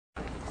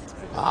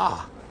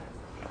Ah,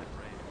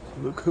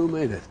 look who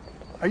made it.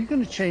 Are you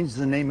going to change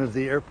the name of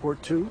the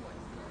airport too,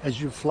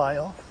 as you fly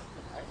off?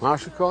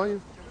 Marshall call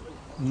you?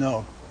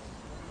 No,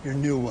 your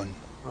new one.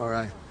 All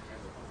right.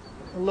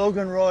 The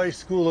Logan Roy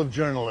School of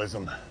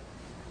Journalism.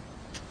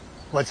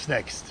 What's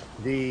next?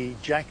 The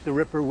Jack the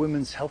Ripper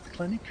Women's Health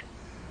Clinic?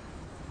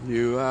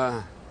 You,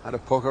 had a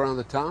poke around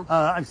the town?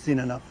 I've seen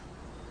enough.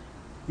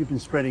 You've been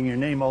spreading your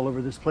name all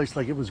over this place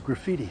like it was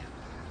graffiti.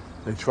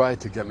 They tried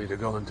to get me to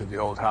go into the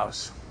old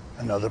house.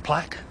 Another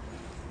plaque?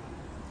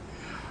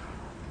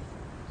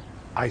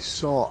 I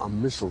saw a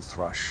missile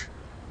thrush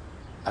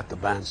at the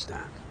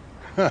bandstand.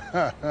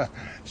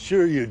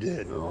 Sure you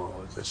did. Oh,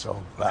 this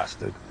old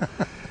bastard.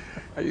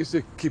 I used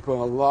to keep a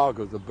log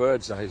of the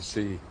birds I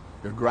see.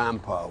 Your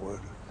grandpa would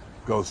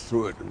go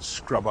through it and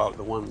scrub out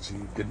the ones he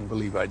didn't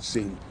believe I'd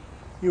seen.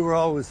 You were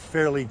always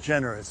fairly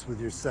generous with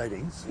your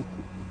sightings.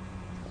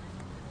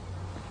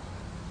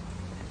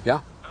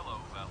 Yeah? Hello,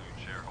 valued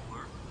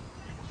shareholder.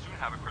 You will soon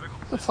have a critical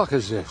The fuck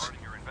is this?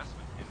 regarding your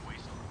investment in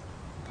waste.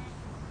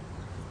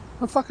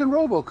 A fucking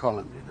robo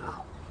calling me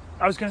now.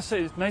 I was going to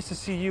say, it's nice to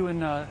see you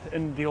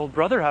and the old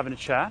brother having a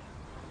chat.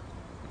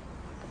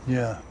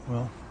 Yeah,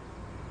 well,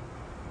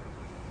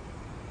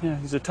 Yeah,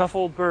 he's a tough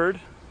old bird,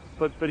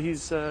 but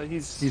he's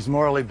he's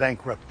morally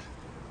bankrupt.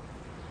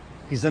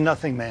 He's a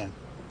nothing man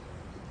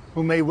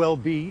who may well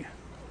be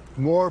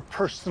more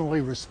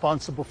personally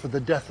responsible for the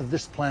death of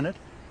this planet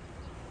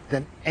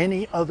than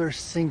any other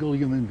single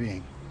human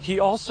being. He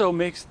also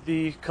makes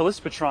the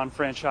Callispatron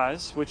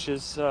franchise, which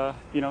is,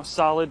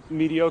 solid,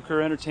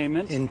 mediocre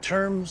entertainment. In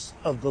terms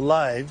of the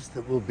lives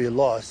that will be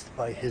lost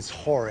by his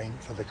whoring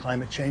for the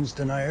climate change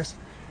deniers,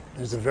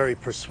 there's a very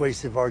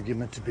persuasive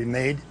argument to be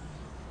made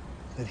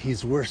that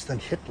he's worse than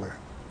Hitler.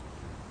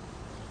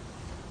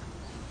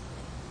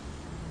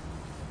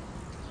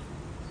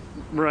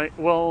 Right,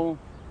 well...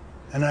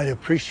 And I'd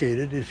appreciate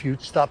it if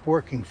you'd stop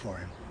working for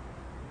him.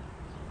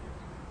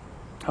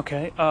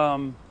 Okay,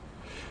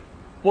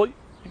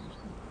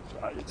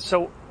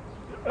 so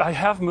I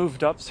have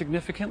moved up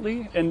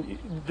significantly, and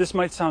this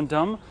might sound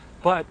dumb,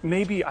 but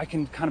maybe I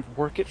can kind of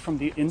work it from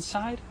the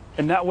inside,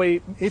 and that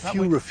way... If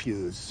you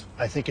refuse,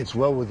 I think it's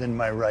well within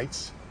my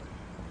rights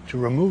to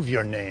remove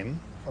your name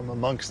from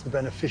amongst the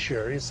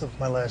beneficiaries of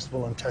my last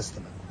will and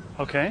testament.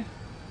 Okay.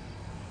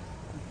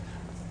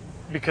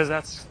 Because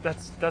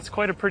that's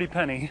quite a pretty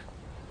penny.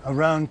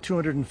 Around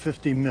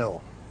 250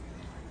 mil.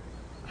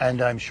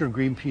 And I'm sure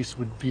Greenpeace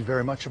would be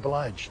very much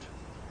obliged.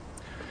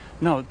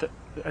 No,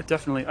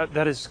 definitely.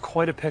 That is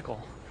quite a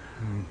pickle.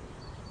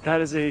 That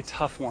is a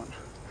tough one.